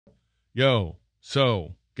Yo,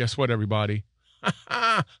 so guess what, everybody?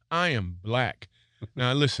 I am black.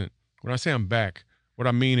 Now, listen, when I say I'm back, what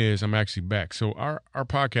I mean is I'm actually back. So our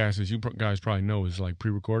podcast, as you guys probably know, is like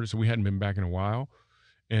pre-recorded, so we hadn't been back in a while.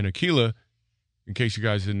 And Akila, in case you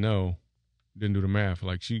guys didn't know, didn't do the math,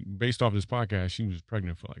 like she, based off this podcast, she was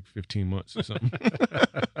pregnant for like 15 months or something.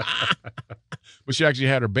 But she actually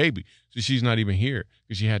had her baby, so she's not even here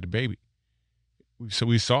because she had the baby. So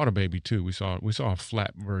we saw the baby too. We saw a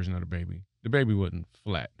flat version of the baby. The baby wasn't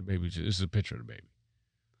flat. The baby just, this is a picture of the baby,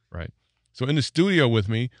 right? So in the studio with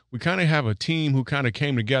me, we kind of have a team who kind of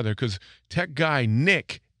came together because tech guy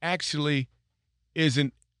Nick actually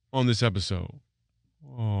isn't on this episode.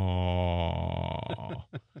 Oh,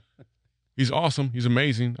 he's awesome. He's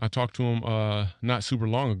amazing. I talked to him not super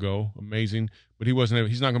long ago. Amazing, but he's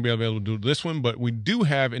not going to be available to do this one. But we do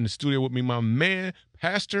have in the studio with me my man,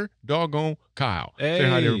 Pastor Doggone Kyle. Hey, say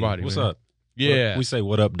hi to everybody. What's man. up? Yeah, We say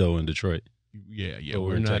what up, though, in Detroit. Yeah. But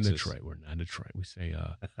We're in not in Texas. Detroit. We're not in Detroit. We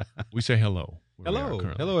say hello. where we are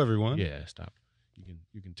currently. Hello, everyone. Yeah, stop.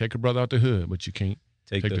 You can take a brother out the hood, but you can't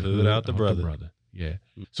Take the hood out the brother. Yeah.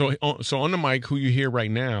 So on the mic, who you hear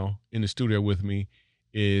right now in the studio with me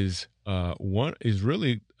is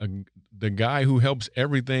really the guy who helps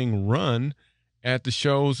everything run at the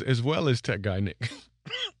shows as well as tech guy Nick.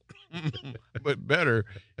 But better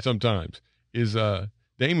sometimes is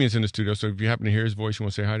Damien's in the studio. So if you happen to hear his voice, you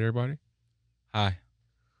want to say hi to everybody? Hi.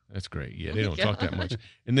 That's great. Yeah, they don't talk that much.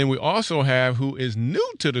 And then we also have who is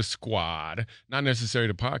new to the squad, not necessarily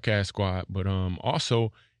the podcast squad, but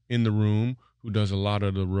also in the room, who does a lot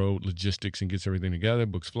of the road logistics and gets everything together,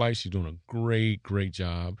 books flights. She's doing a great, great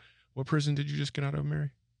job. What prison did you just get out of,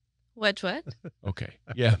 Mary? What? Okay.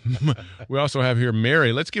 Yeah. We also have here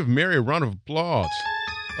Mary. Let's give Mary a round of applause.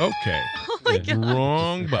 Okay. Oh my God.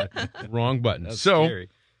 Wrong button. That's So scary.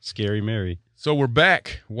 Scary Mary. So we're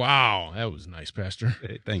back. Wow. That was nice, Pastor.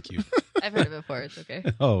 Hey, thank you. I've heard it before. It's okay.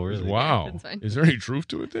 Oh, really? Wow. It's fine. Is there any truth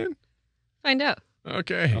to it then? Find out.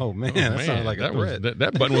 Okay. Oh, man. That sounds like a threat.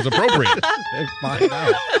 That button was appropriate. Hey, find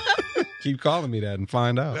out. Keep calling me that and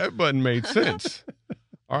find out. That button made sense.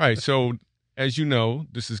 All right. So, as you know,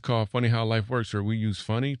 this is called Funny How Life Works, where we use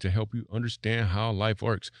funny to help you understand how life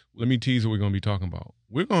works. Let me tease what we're going to be talking about.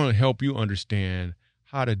 We're going to help you understand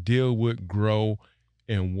how to deal with, grow,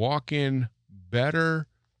 and walk in better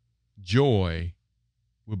joy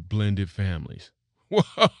with blended families. Whoa!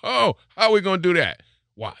 How are we going to do that?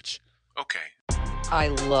 Watch. Okay. I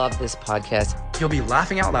love this podcast. You'll be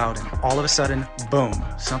laughing out loud, and all of a sudden, boom,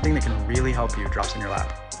 something that can really help you drops in your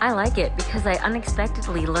lap. I like it because I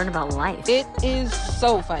unexpectedly learn about life. It is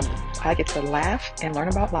so funny. I get to laugh and learn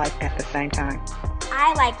about life at the same time.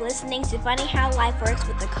 I like listening to Funny How Life Works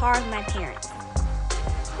with the car of my parents.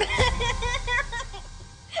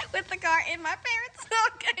 With the car in my parents.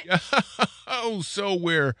 Okay. Oh,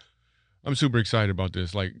 so I'm super excited about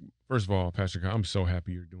this. Like, first of all, Pastor Kyle, I'm so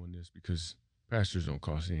happy you're doing this because pastors don't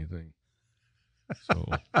cost anything. So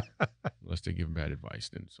unless they give bad advice,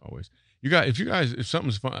 then it's always if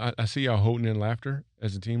something's fun, I see y'all holding in laughter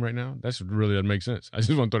as a team right now. That makes sense. I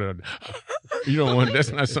just want to throw that out. You don't want,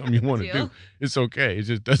 that's not something you want to do. It's okay. It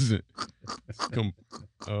just doesn't come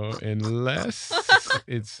unless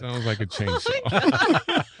it sounds like a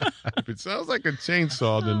chainsaw. If it sounds like a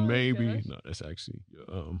chainsaw, then maybe no, that's actually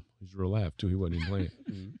his real laugh too. He wasn't even playing.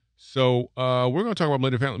 Mm-hmm. So we're going to talk about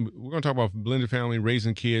blended family. We're going to talk about blended family,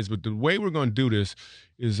 raising kids. But the way we're going to do this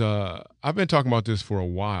is I've been talking about this for a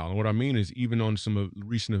while. And what I mean is even on some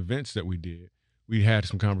recent events that we did, we had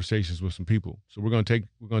some conversations with some people. So we're going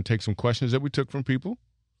to take some questions that we took from people.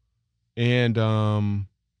 And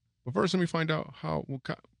but first, let me find out how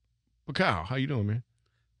you doing, man?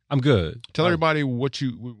 I'm good. Tell everybody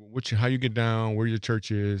how you get down, where your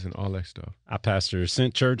church is, and all that stuff. I pastor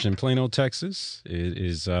Ascent Church in Plano, Texas. It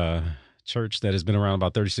is a church that has been around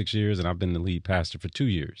about 36 years, and I've been the lead pastor for 2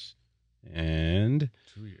 years. And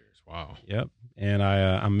 2 years, wow. Yep. And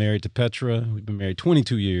I'm married to Petra. We've been married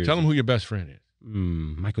 22 years. Tell them who your best friend is.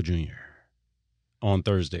 Michael Jr. On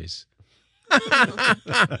Thursdays.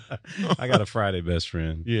 I got a Friday best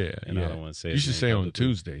friend. Yeah, and I don't want to say. You should say on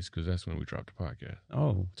Tuesdays because that's when we drop the podcast.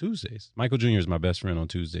 Oh, Tuesdays. Michael Jr. is my best friend on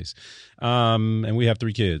Tuesdays, and we have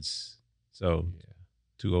 3 kids. So,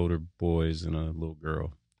 2 older boys and a little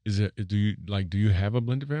girl. Do you have a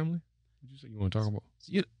blended family? Did you say you want to talk about?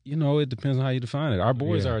 You know, it depends on how you define it. Our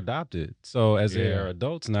boys are adopted, so as they are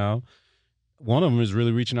adults now, one of them is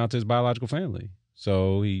really reaching out to his biological family.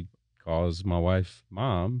 So he calls my wife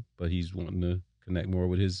mom, but he's wanting to connect more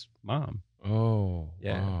with his mom. Oh,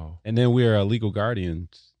 yeah. Wow. And then we are legal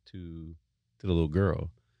guardians to the little girl.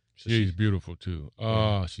 She's beautiful too.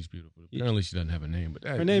 Oh, she's beautiful. Apparently, she doesn't have a name, but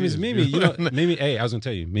her name is Mimi. You know, Mimi. Hey, I was gonna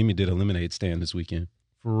tell you, Mimi did a lemonade stand this weekend.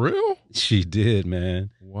 For real? She did,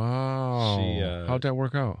 man. Wow. How'd that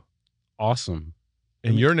work out? Awesome.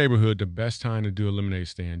 In your neighborhood, the best time to do a lemonade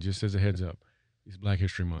stand, just as a heads up, is Black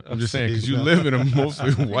History Month. I'm just saying, because you live in a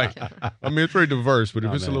mostly white. I mean, it's pretty diverse, but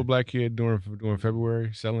if it's a little black kid during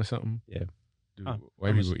February selling something, yeah, dude,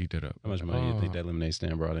 white people eat that up. How much money do you think that lemonade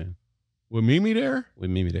stand brought in? With Mimi there? With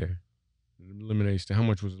Mimi there. Lemonade stand. How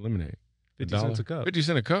much was the lemonade? 50 cents a cup. 50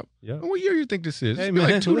 cents a cup? Yeah. And what year you think this is? Hey, It's man,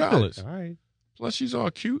 like $2. All right. Plus, she's all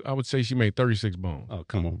cute. I would say she made 36 bones. Oh,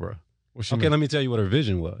 come on, bro. Okay, let me tell you what her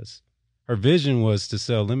vision was. Her vision was to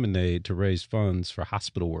sell lemonade to raise funds for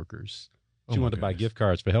hospital workers. She wanted to buy gift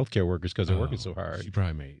cards for healthcare workers because they're working so hard. She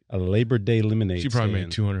probably made a Labor Day lemonade. She probably made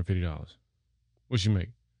 $250. What'd she make?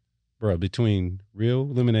 Bro, between real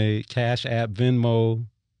lemonade, Cash App, Venmo,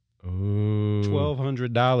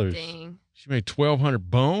 $1,200. Dang. She made 1,200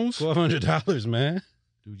 bones? $1,200, man.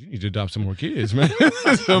 Dude, you need to adopt some more kids, man.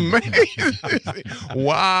 That's amazing.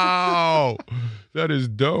 Wow. That is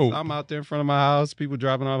dope. I'm out there in front of my house, people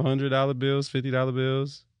dropping off $100 bills, $50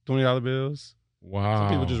 bills, $20 bills. Wow. Some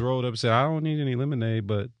people just rolled up and said, I don't need any lemonade,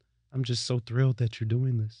 but I'm just so thrilled that you're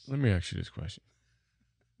doing this. Let me ask you this question.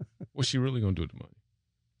 What's she really going to do with the money?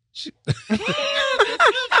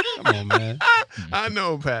 Come on, man. I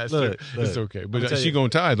know, Pastor. Look, it's okay. But she going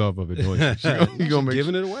to tithe off of it, doing She's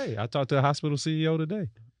giving it away. I talked to a hospital CEO today.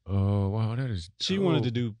 Oh, wow. That is She wanted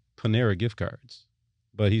to do Panera gift cards,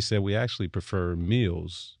 but he said we actually prefer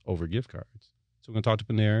meals over gift cards. So we're going to talk to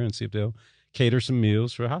Panera and see if they'll cater some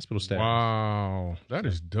meals for hospital staff. Wow. That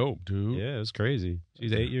is dope, dude. Yeah, it's crazy.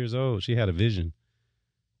 She's 8 years old. She had a vision.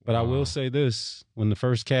 But I will say this. When the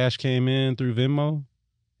first cash came in through Venmo,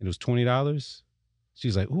 it was $20.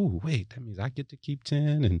 She's like, ooh, wait, that means I get to keep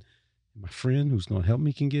 10 and my friend who's going to help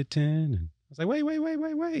me can get 10. And I was like,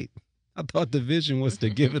 wait. I thought the vision was to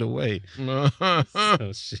give it away. So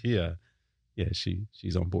she's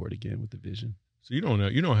on board again with the vision. So you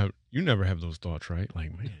never have those thoughts, right?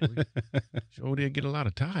 Like, man, sure did get a lot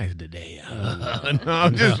of tithes today. No,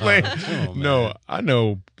 I'm just playing. No, I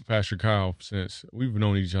know Pastor Kyle since we've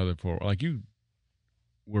known each other for, like, you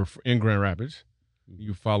were in Grand Rapids.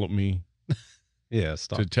 You followed me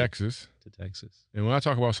to Texas. And when I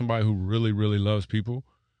talk about somebody who really, really loves people,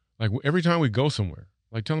 like every time we go somewhere,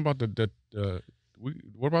 like tell them about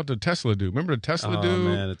what about the Tesla dude? Remember the Tesla dude? Oh,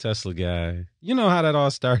 man, the Tesla guy. You know how that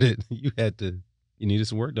all started. You needed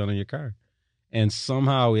some work done on your car. And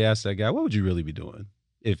somehow we asked that guy, what would you really be doing?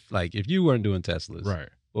 If you weren't doing Teslas, right?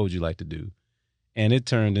 What would you like to do? And it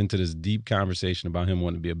turned into this deep conversation about him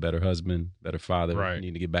wanting to be a better husband, better father, right?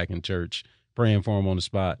 Need to get back in church, praying for him on the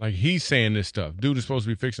spot. Like he's saying this stuff. Dude is supposed to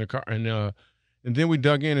be fixing a car. And then we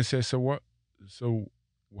dug in and said, so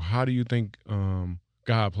how do you think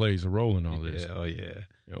God plays a role in all this? Oh yeah.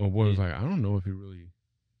 Boy was like, I don't know if he really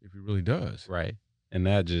does. Right. And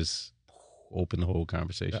that just opened the whole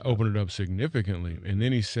conversation. That opened it up significantly. And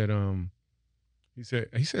then he said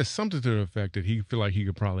something to the effect that he feel like he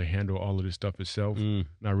could probably handle all of this stuff himself,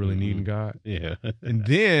 not really needing God. Yeah. And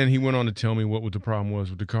then he went on to tell me what the problem was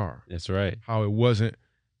with the car. That's right. How it wasn't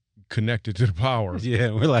connected to the power.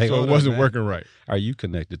 Yeah, we're like, so it wasn't working right. Are you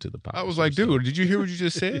connected to the power? I was like, dude, did you hear what you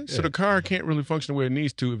just said? Yeah. So the car can't really function the way it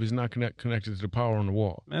needs to if it's not connected to the power on the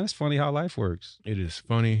wall. Man, it's funny how life works. It is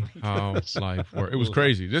funny how life works. It was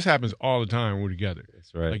crazy. This happens all the time when we're together.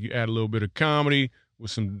 That's right. Like you add a little bit of comedy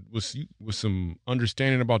with some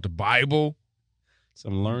understanding about the Bible,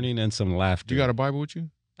 some learning and some laughter. You got a Bible with you?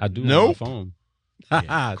 I do. Nope. On my phone.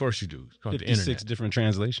 Yeah, of course you do. It's called 56 the internet. Different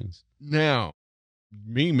translations. Now,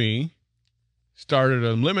 Mimi started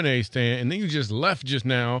a lemonade stand, and then you just left just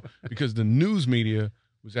now because the news media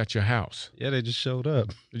was at your house. Yeah, they just showed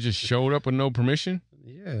up. They just showed up with no permission?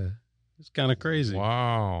 Yeah. It's kind of crazy.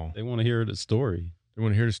 Wow. They want to hear the story. They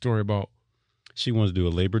want to hear the story about... She wants to do a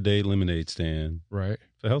Labor Day lemonade stand. Right.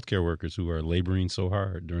 For healthcare workers who are laboring so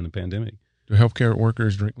hard during the pandemic. Do healthcare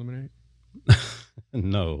workers drink lemonade?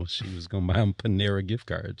 No, she was going to buy them Panera gift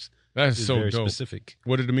cards. That's so very dope. Specific.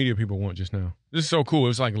 What did the media people want just now? This is so cool. It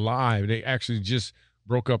was like live. They actually just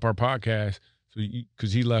broke up our podcast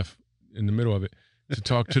because he left in the middle of it to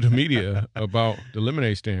talk to the media about the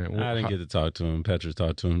lemonade stand. I didn't get to talk to him. Petra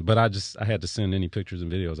talked to him, but I had to send any pictures and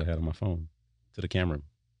videos I had on my phone to the camera.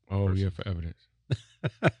 Oh person. Yeah, for evidence.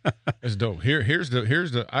 That's dope. Here's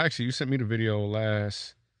the. Actually, you sent me the video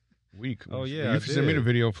last week. Oh yeah, you sent me the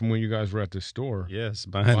video from when you guys were at the store. Yes,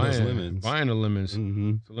 buying those lemons. Buying the lemons.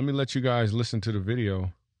 Mm-hmm. So let me let you guys listen to the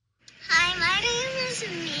video. Hi, my name is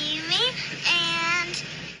Mimi, and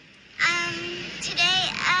today,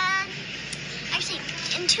 actually,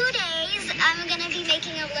 in 2 days.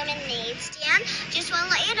 And just want to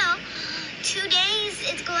let you know, 2 days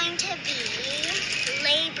is going to be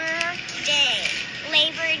Labor Day.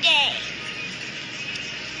 Labor Day.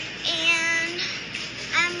 And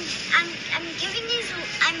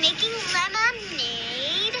I'm making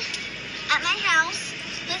lemonade at my house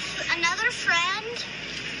with another friend.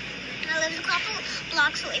 I live a couple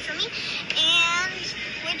blocks away from me. And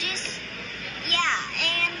we're just,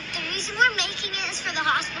 and the reason we're making it is for the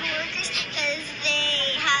hospital workers because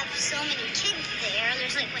they have so many kids there.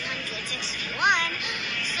 There's like 161.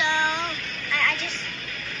 So I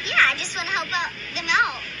just want to help them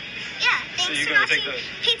out. Yeah, thanks so for watching.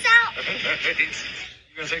 Peace out.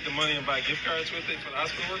 You gonna take the money and buy gift cards with it for the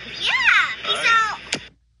hospital workers? Yeah, peace out.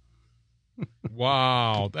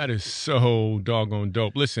 Wow, that is so doggone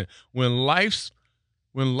dope. Listen, when life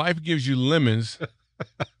gives you lemons,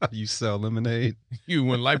 You sell lemonade.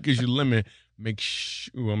 when life gives you lemon, I'm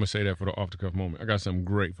gonna say that for the off the cuff moment. I got something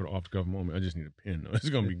great for the off the cuff moment. I just need a pen though. It's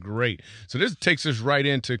gonna be great. So this takes us right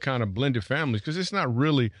into kind of blended families because it's not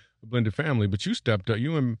really a blended family, but you stepped up.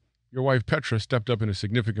 You and your wife Petra stepped up in a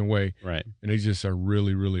significant way, Right. and they just are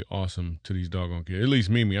really, really awesome to these doggone kids. At least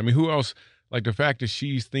Mimi. I mean, who else? Like the fact that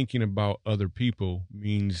she's thinking about other people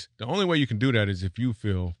means the only way you can do that is if you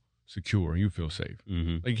feel secure and you feel safe.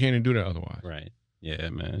 Mm-hmm. Like you can't even do that otherwise. Right. Yeah,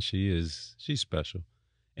 man. She's special.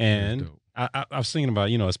 That's And dope. I was thinking about,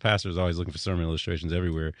 as pastors always looking for sermon illustrations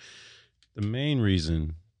everywhere. The main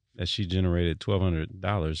reason that she generated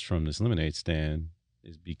 $1,200 from this lemonade stand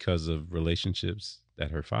is because of relationships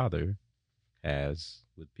that her father has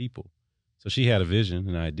with people. So she had a vision,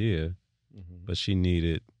 an idea, but she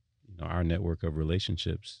needed, our network of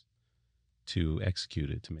relationships to execute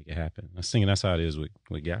it, to make it happen. I was thinking that's how it is with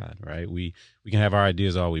God, right? We can have our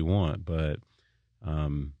ideas all we want, but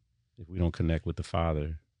if we don't connect with the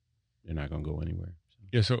Father, you're not going to go anywhere.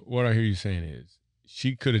 Yeah, so what I hear you saying is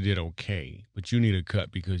she could have did okay, but you need a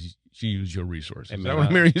cut because she used your resources. Hey, Is man, that what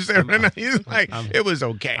I'm hearing you say right now? He's like, I'm- it was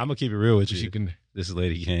okay. I'm going to keep it real with you. She can, This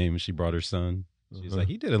lady came and she brought her son. She's Uh-huh. like,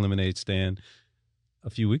 he did a lemonade stand a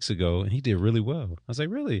few weeks ago and he did really well. I was like,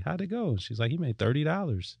 really? How'd it go? She's like, he made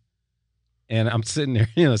 $30. And I'm sitting there,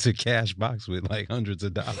 it's a cash box with like hundreds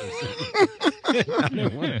of dollars. I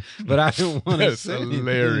didn't want to That's say anything.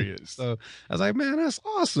 hilarious. So I was like, man, that's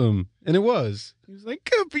awesome. And it was. He was like,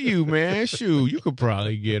 good for you, man. Shoot, you could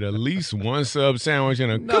probably get at least one sub sandwich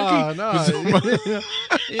and a No. cookie. for somebody.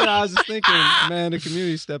 I was just thinking, man, the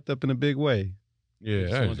community stepped up in a big way. Yeah,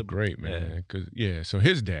 Just that wanted is to- great, man. Because so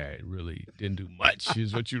his dad really didn't do much.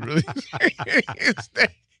 Is what you really say.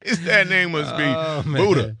 His dad name must be Oh, man.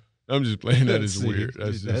 Buddha. I'm just playing. That is See, weird.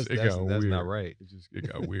 That's just it got that's weird. not right. It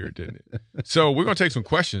got weird, didn't it? So we're gonna take some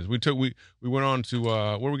questions. We went on to where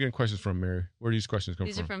are we getting questions from, Mary? Where do these questions come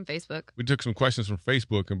These from? are from Facebook. We took some questions from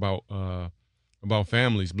Facebook about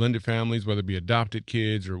families, blended families, whether it be adopted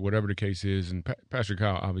kids or whatever the case is. And Pastor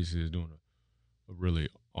Kyle obviously is doing a really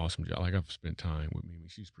awesome job. Like I've spent time with Mimi.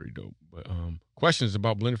 She's pretty dope. But questions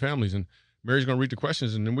about blended families, and Mary's gonna read the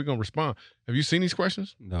questions and then we're gonna respond. Have you seen these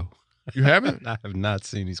questions? No. You haven't? I have not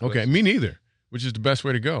seen these Okay, questions. me neither, which is the best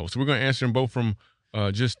way to go. So we're going to answer them both from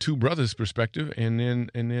just two brothers' perspective and then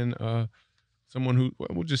someone who,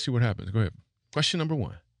 we'll just see what happens. Go ahead. Question number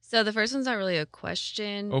one. So the first one's not really a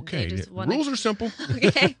question. Okay, They just the wanna- rules are simple.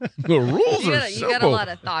 Okay. The rules You are got, simple. you got a lot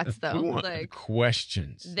of thoughts, We though. want Like,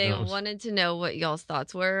 questions. they No, wanted to know what y'all's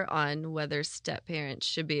thoughts were on whether step parents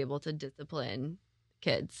should be able to discipline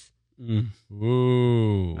kids Mm,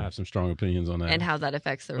 Ooh. I have some strong opinions on that. and how that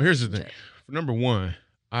affects the Well, here's the thing. relationship. For number one,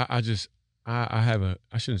 I don't have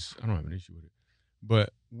an issue with it,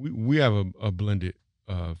 but we have a blended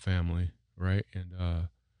family, right? And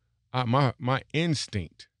my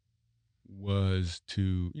instinct was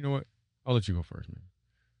to, you know what? I'll let you go first, man.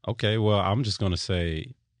 Okay, well, I'm just going to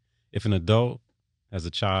say if an adult has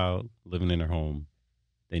a child living in their home,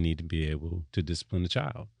 they need to be able to discipline the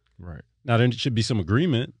child. Right. Now, there should be some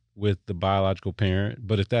agreement with the biological parent,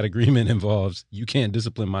 but if that agreement involves you can't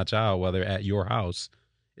discipline my child while they're at your house,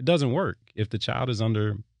 it doesn't work. If the child is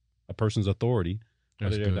under a person's authority, while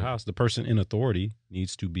That's they're at the good. house, the person in authority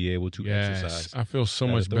needs to be able to Yes, exercise. I feel so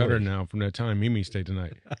that much better authority. now from that time Mimi stayed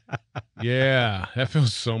tonight. Yeah, that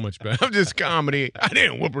feels so much better. I'm just comedy. I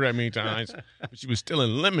didn't whoop her that many times, but she was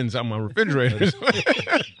stealing lemons out my refrigerator.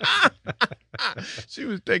 She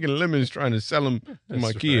was taking lemons trying to sell them to my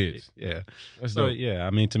That's kids. right. Yeah. That's So, dope. yeah, I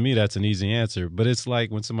mean, to me, that's an easy answer. But it's like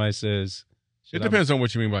when somebody says, It should I- depends on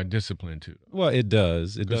what you mean by discipline too. Well, it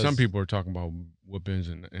does. It Because does. some people are talking about whoopings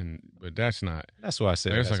but that's not. That's why I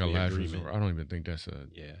said That's like a last last resort. I don't even think that's a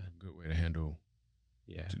Yeah. good way to handle.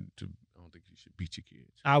 Yeah. I don't don't think you should beat your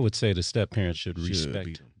kids. I would say the step parent should beat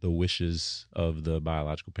respect 'em. the wishes of the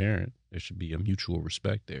biological parent. There should be a mutual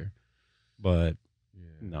respect there. But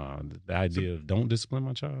no, the idea of don't discipline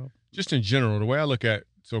my child. Just in general, the way I look at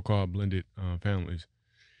so-called blended families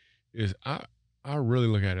is I really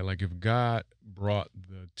look at it like if God brought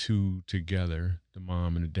the two together, the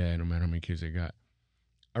mom and the dad, no matter how many kids they got,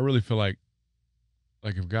 I really feel like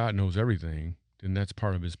if God knows everything, then that's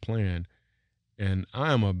part of his plan. And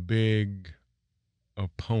I am a big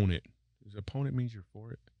opponent. Does opponent means you're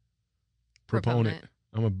for it? Proponent.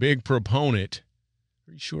 I'm a big proponent.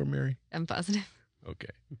 Are you sure, Mary? I'm positive. Okay.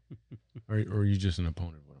 Or are you just an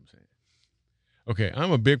opponent of what I'm saying? Okay,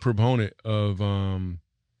 I'm a big proponent of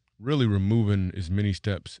really removing as many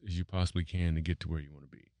steps as you possibly can to get to where you want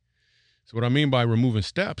to be. So what I mean by removing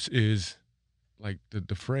steps is like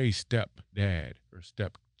the phrase step dad or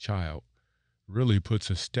step child really puts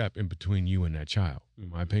a step in between you and that child, in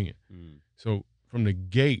my opinion. So from the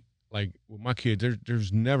gate, like with my kids,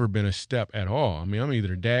 there's never been a step at all. I mean, I'm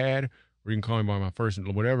either dad or you can call me by my first,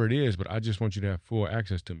 whatever it is, but I just want you to have full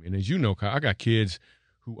access to me. And as you know, Kyle, I got kids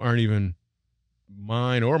who aren't even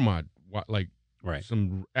mine or my, like,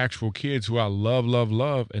 some actual kids who I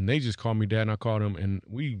love, and they just call me dad, and I call them, and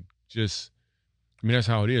we just, I mean, that's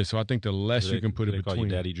how it is. So I think the less you can put it between. Call you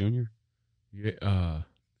Daddy Junior? Yeah,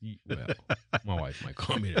 well, my wife might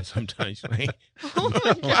call me that sometimes. Oh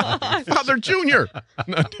my God. Father Junior.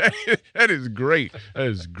 No, that is great. That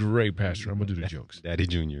is great, Pastor. I'm gonna do the jokes. Daddy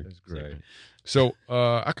Junior. That's great. So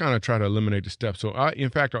I kind of try to eliminate the steps. So in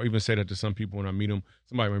fact, I'll even say that to some people when I meet them.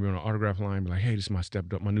 Somebody might be on an autograph line, be like, "Hey, this is my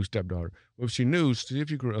new stepdaughter." Well, if she knew, see if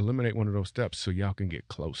you could eliminate one of those steps so y'all can get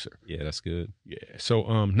closer. Yeah, that's good. Yeah.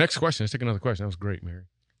 So next question. Let's take another question. That was great, Mary.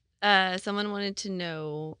 Someone wanted to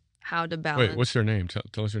know how to balance. Wait, what's their name?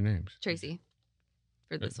 Tell us their names. Tracy.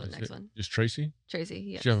 For this one, next one. Just Tracy? Tracy,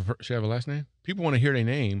 yes. She have a last name? People want to hear their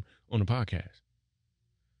name on the podcast.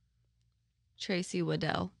 Tracy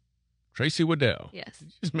Waddell. Tracy Waddell. Yes. Did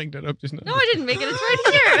you just make that up just now? No, I didn't make it. It's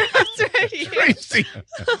right here. It's right here. Tracy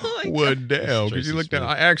Oh my Waddell. Because you looked at,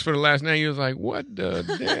 I asked for the last name. You was like, what the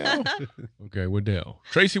hell? Okay, Waddell.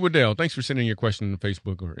 Tracy Waddell. Thanks for sending your question on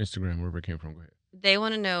Facebook or Instagram, wherever it came from. Go ahead. They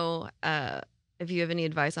want to know if you have any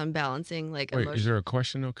advice on balancing, like, wait, is there a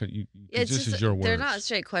question though? It's this just, is your words. They're not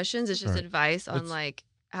straight questions. It's just All right. advice on like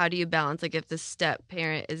how do you balance, like if the step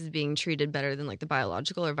parent is being treated better than like the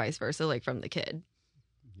biological or vice versa, like from the kid.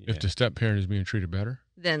 If the step parent is being treated better?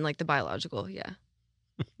 Than like the biological, yeah.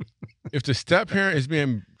 If the step parent is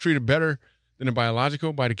being treated better than the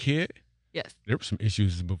biological by the kid? Yes. There were some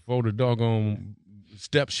issues before the doggone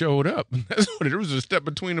step showed up. That's what there was a step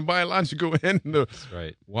between the biological and the. That's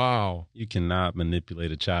right. Wow. You cannot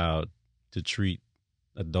manipulate a child to treat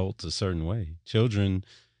adults a certain way. Children,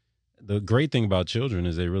 the great thing about children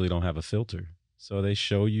is they really don't have a filter. So they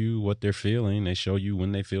show you what they're feeling. They show you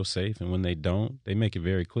when they feel safe and when they don't. They make it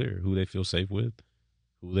very clear who they feel safe with,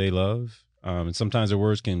 who they love. And sometimes their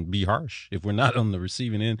words can be harsh if we're not on the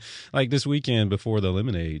receiving end. Like this weekend before the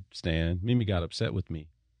lemonade stand, Mimi got upset with me.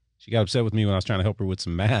 She got upset with me when I was trying to help her with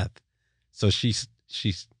some math. So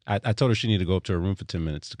I told her she needed to go up to her room for 10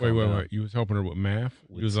 minutes to calm down. Wait. You was helping her with math?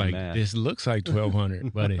 With You was like, math. this looks like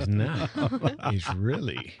 1,200, but it's not. It's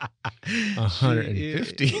really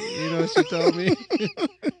 150. You know what she told me?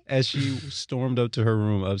 As she stormed up to her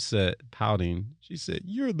room upset, pouting, she said,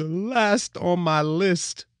 "You're the last on my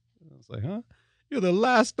list." I was like, huh? "You're the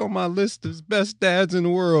last on my list of best dads in the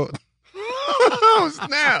world." Oh,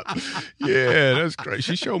 snap. Yeah, that's great.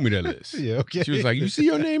 She showed me that list. Yeah, okay. She was like, you see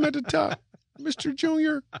your name at the top, Mr.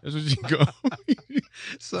 Junior? That's what she go.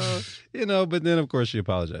 So, but then of course she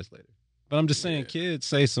apologized later. But I'm just saying, kids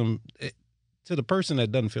say to the person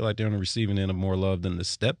that doesn't feel like they're on the receiving end of more love than the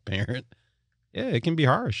step parent. Yeah, it can be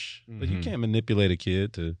harsh, but you can't manipulate a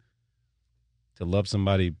kid to love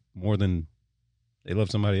somebody more than they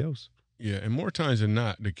love somebody else. Yeah, and more times than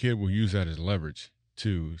not, the kid will use that as leverage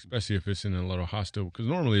too, especially if it's in a little hostile. Because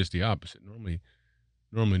normally it's the opposite. Normally,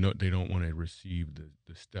 they don't want to receive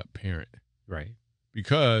the step parent, right?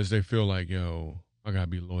 Because they feel like, yo, I gotta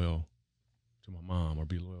be loyal to my mom or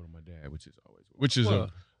be loyal to my dad,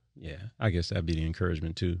 yeah. I guess that'd be the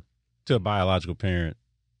encouragement too. To a biological parent,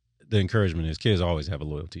 the encouragement is kids always have a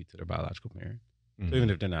loyalty to their biological parent, so even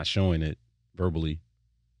if they're not showing it verbally,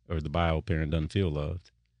 or the bio parent doesn't feel loved,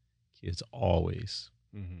 kids always.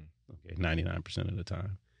 99% of the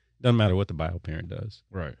time. Doesn't matter what the bio parent does.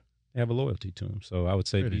 Right. They have a loyalty to them. So I would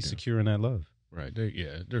say be secure in that love. Right.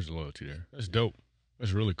 There's a loyalty there. That's dope.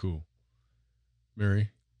 That's really cool. Mary?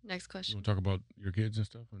 Next You question. want to talk about your kids and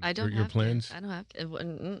stuff? And I don't your have plans. Kids. I don't have kids. What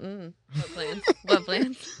plans? What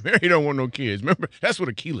plans? Mary don't want no kids. Remember, that's what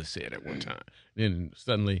Akila said at one time. Then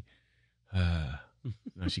suddenly, now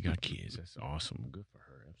she got kids. That's awesome. Good for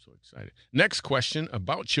her. I'm so excited. Next question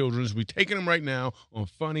about children. We're taking them right now on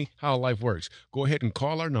Funny How Life Works. Go ahead and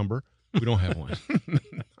call our number. We don't have one.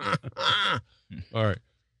 All right.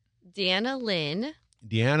 Deanna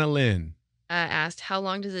Lynn asked, how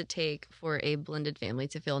long does it take for a blended family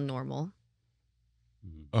to feel normal?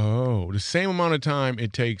 Oh, the same amount of time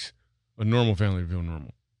it takes a normal family to feel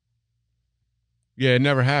normal. Yeah, it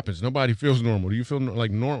never happens. Nobody feels normal. Do you feel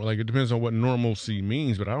like normal? Like, it depends on what normalcy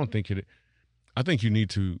means, but I don't think it. I think you need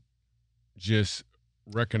to just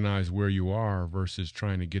recognize where you are versus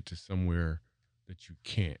trying to get to somewhere that you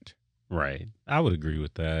can't. Right. I would agree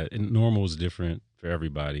with that. And normal is different for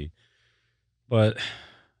everybody. But,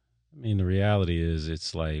 I mean, the reality is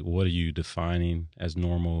it's like, what are you defining as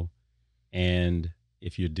normal? And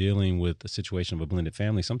if you're dealing with a situation of a blended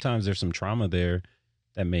family, sometimes there's some trauma there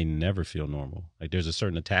that may never feel normal. Like there's a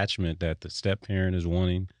certain attachment that the step parent is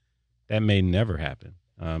wanting that may never happen.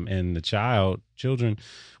 And the children,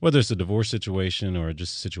 whether it's a divorce situation or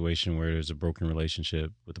just a situation where there's a broken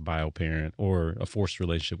relationship with a bio parent or a forced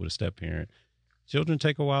relationship with a step parent, children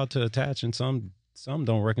take a while to attach, and some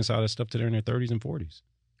don't reconcile that stuff till they're in their 30s and 40s.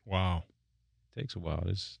 Wow. It takes a while.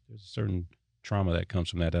 There's a certain trauma that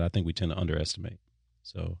comes from that I think we tend to underestimate.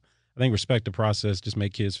 So I think respect the process, just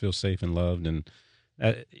make kids feel safe and loved. And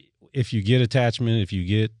if you get attachment, if you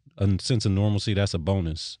get a sense of normalcy, that's a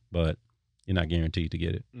bonus, but you're not guaranteed to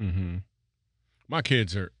get it. Mm-hmm. My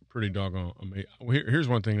kids are pretty doggone amazing. Here's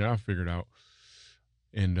one thing that I figured out.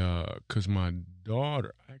 And because my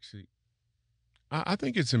daughter, actually, I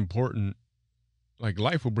think it's important. Like,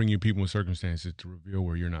 life will bring you people and circumstances to reveal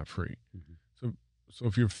where you're not free. Mm-hmm. So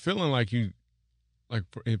if you're feeling like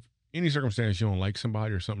if any circumstance you don't like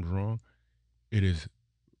somebody or something's wrong, it is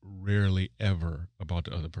rarely ever about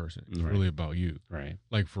the other person. It's really about you. Right.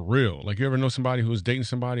 Like, for real. Like, you ever know somebody who's dating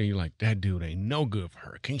somebody and you're like, that dude ain't no good for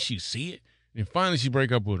her. Can't she see it? And finally she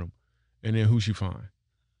break up with him. And then who she find?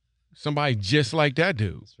 Somebody just like that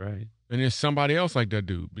dude. That's right. And there's somebody else like that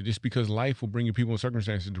dude. But just because life will bring you people and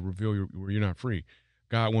circumstances to reveal where you're not free,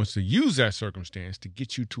 God wants to use that circumstance to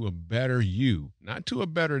get you to a better you, not to a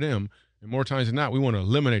better them. And more times than not, we want to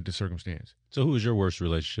eliminate the circumstance. So who was your worst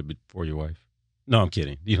relationship before your wife? No, I'm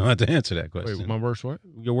kidding. You don't have to answer that question. Wait, my worst what?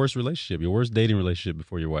 Your worst relationship, your worst dating relationship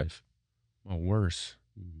before your wife. My worst.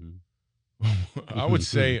 Mm-hmm. I would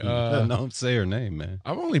say. Don't say her name, man.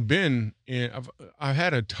 I've only been in. I've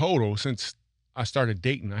had a total since I started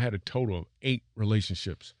dating. I had a total of 8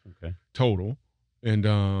 relationships. Okay. Total, and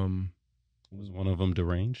was one of them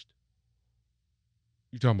deranged?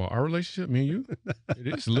 You talking about our relationship, me and you? It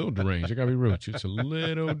is a little deranged. I gotta be real with you. It's a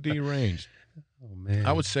little deranged. Oh man.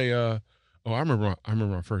 I would say. I remember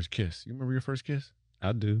my first kiss. You remember your first kiss?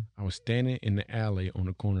 I do. I was standing in the alley on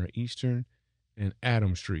the corner of Eastern and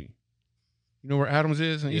Adams Street. You know where Adams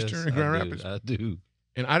is in Eastern and Grand Rapids? I do.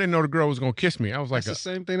 And I didn't know the girl was going to kiss me. I was like, that's the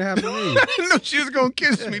same thing that happened to me. I didn't know she was going to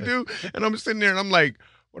kiss me, dude. And I'm sitting there and I'm like,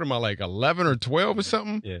 what am I, like 11 or 12 or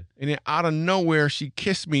something? Yeah. And then out of nowhere, she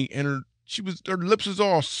kissed me and her lips was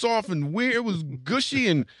all soft and weird. It was gushy.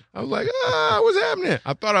 And I was like, what's happening?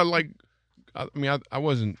 I thought I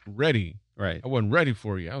wasn't ready. Right. I wasn't ready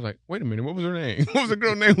for you. I was like, wait a minute, what was her name? What was the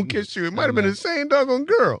girl name who kissed you? It might have been the same doggone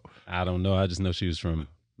girl. I don't know. I just know she was from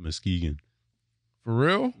Muskegon. For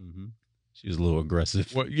real? Mm-hmm. She was a little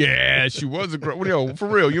aggressive. Well, yeah, she was aggressive. For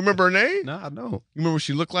real, you remember her name? No, I don't. You remember what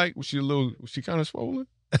she looked like? Was she kind of swollen?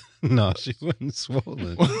 No, she wasn't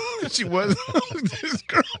swollen. She wasn't. This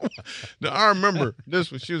girl. No, I remember this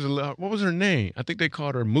one. She was what was her name? I think they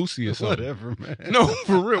called her Moosey or something. Whatever, man. No,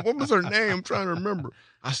 for real. What was her name? I'm trying to remember.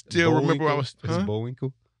 I still remember.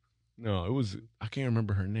 Bullwinkle? No, it was. I can't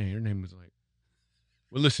remember her name. Her name was like.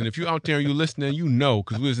 Well, listen. If you out there, you listening, you know,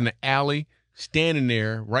 because we was in the alley, standing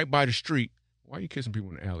there right by the street. Why are you kissing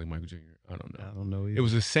people in the alley, Michael Jr.? I don't know. I don't know either. It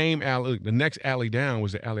was the same alley. The next alley down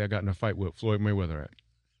was the alley I got in a fight with Floyd Mayweather at.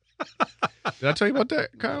 Did I tell you about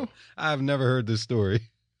that, Kyle? I've never heard this story.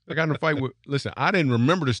 I got in a fight with. Listen, I didn't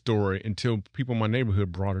remember the story until people in my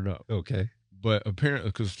neighborhood brought it up. Okay. But apparently,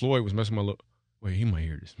 because Floyd was messing my little. Wait, he might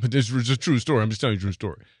hear this, but this was a true story. I'm just telling you a true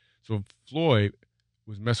story. So Floyd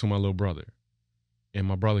was messing with my little brother, and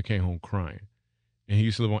my brother came home crying. And he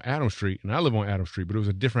used to live on Adams Street, and I live on Adams Street, but it was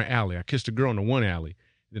a different alley. I kissed a girl in the one alley.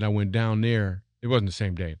 Then I went down there. It wasn't the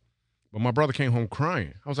same day, but my brother came home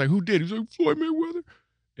crying. I was like, "Who did?" He's like, "Floyd Mayweather."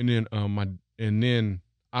 And then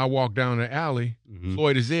I walked down the alley. Mm-hmm.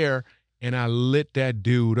 Floyd is there, and I lit that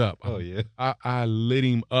dude up. Oh yeah. I lit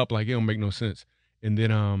him up like it don't make no sense. And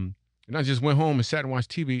then and I just went home and sat and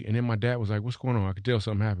watched TV. And then my dad was like, "What's going on?" I could tell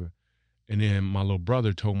something happened. And then my little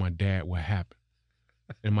brother told my dad what happened.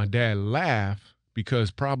 And my dad laughed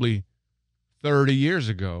because probably 30 years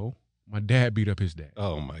ago, my dad beat up his dad.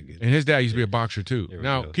 Oh, my goodness. And his dad used to be a boxer, too.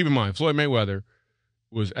 Now, go. keep in mind, Floyd Mayweather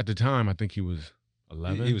was, at the time, I think he was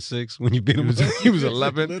 11. He was 6 when you beat him up. He was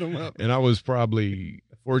 11, Lit him up. and I was probably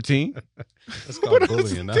 14. That's called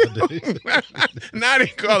bullying nowadays. Now they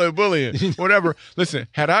call it bullying. Whatever. Listen,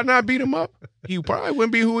 had I not beat him up, he probably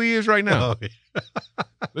wouldn't be who he is right now. Oh, yeah.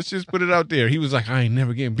 Let's just put it out there. He was like, I ain't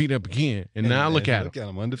never getting beat up again. And now look at him. Look at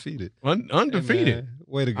him, undefeated. Undefeated. Hey, man,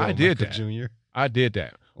 way to go, I did Michael that. Jr. I did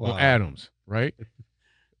that Wow. on Adams, right?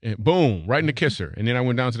 And boom, right in the kisser. And then I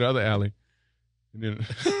went down to the other alley. And then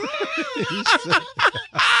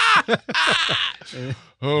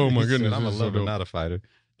oh my He goodness. said, I'm a this is so lover, dope. not a fighter.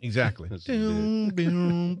 Exactly. That's what you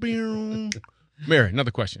did. Mary, another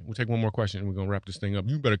question. We'll take one more question and we're gonna wrap this thing up.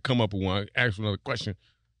 You better come up with one. Ask another question.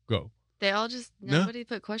 Go. They all just, No? nobody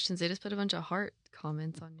put questions. They just put a bunch of heart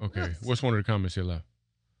comments on your Okay. list. What's one of the comments here left?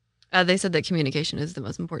 They said that communication is the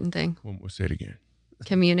most important thing. We'll say it again.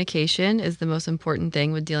 Communication is the most important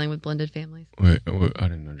thing with dealing with blended families. Wait, I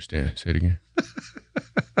didn't understand. Say it again.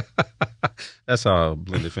 That's how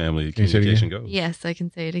blended family Can you say it communication goes. Yes, I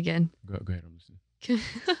can say it again. Go ahead. I'm listening.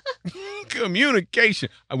 Communication.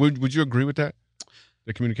 Would you agree with that?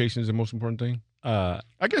 That communication is the most important thing? I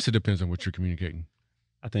guess it depends on what you're communicating.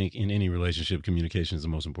 I think in any relationship, communication is the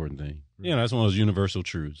most important thing. You know, that's one of those universal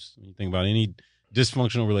truths. When you think about any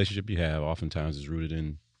dysfunctional relationship you have, oftentimes is rooted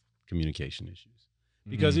in communication issues.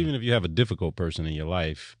 Because even if you have a difficult person in your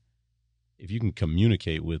life, if you can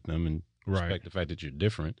communicate with them and respect the fact that you're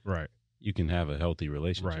different, right, you can have a healthy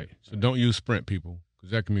relationship. Right. So don't use Sprint, people, because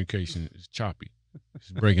that communication is choppy. It's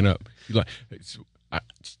breaking up. You're like,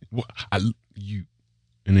 you,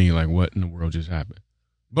 and then you're like, what in the world just happened?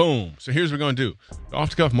 Boom. So here's what we're going to do. The off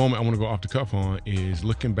the cuff moment I want to go off the cuff on is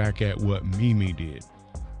looking back at what Mimi did.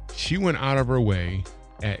 She went out of her way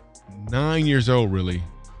at 9 years old, really,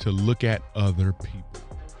 to look at other people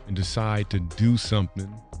and decide to do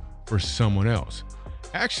something for someone else.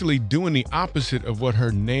 Actually doing the opposite of what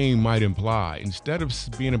her name might imply. Instead of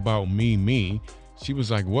being about me, she was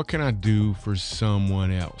like, what can I do for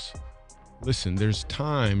someone else? Listen, there's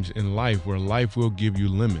times in life where life will give you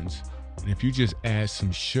lemons. And if you just add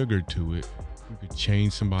some sugar to it, you could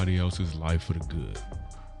change somebody else's life for the good.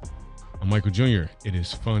 I'm Michael Jr. It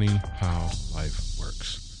is funny how life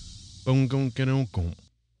works. Boom, boom, boom, boom.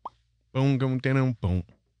 Boom, boom, boom, boom.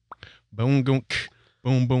 Boom, boom,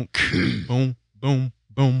 boom, boom, boom, boom,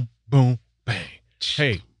 boom, boom, bang.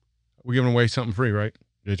 Hey, we're giving away something free, right?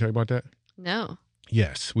 Did I tell you about that? No.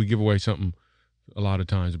 Yes, we give away something a lot of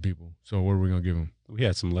times to people. So what are we going to give them? We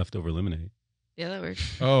had some leftover lemonade. Yeah, that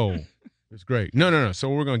works. Oh, it's great. No. So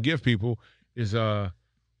what we're going to give people is we're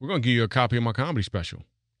going to give you a copy of my comedy special.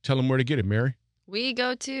 Tell them where to get it, Mary. We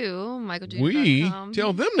go to michaeljr.com. We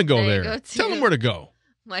tell them to go there. Go Tell them where to go.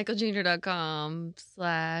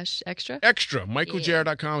 michaeljr.com/extra. Extra.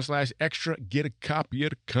 michaeljr.com/extra. Get a copy of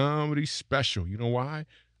the comedy special. You know why?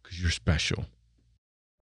 Because you're special.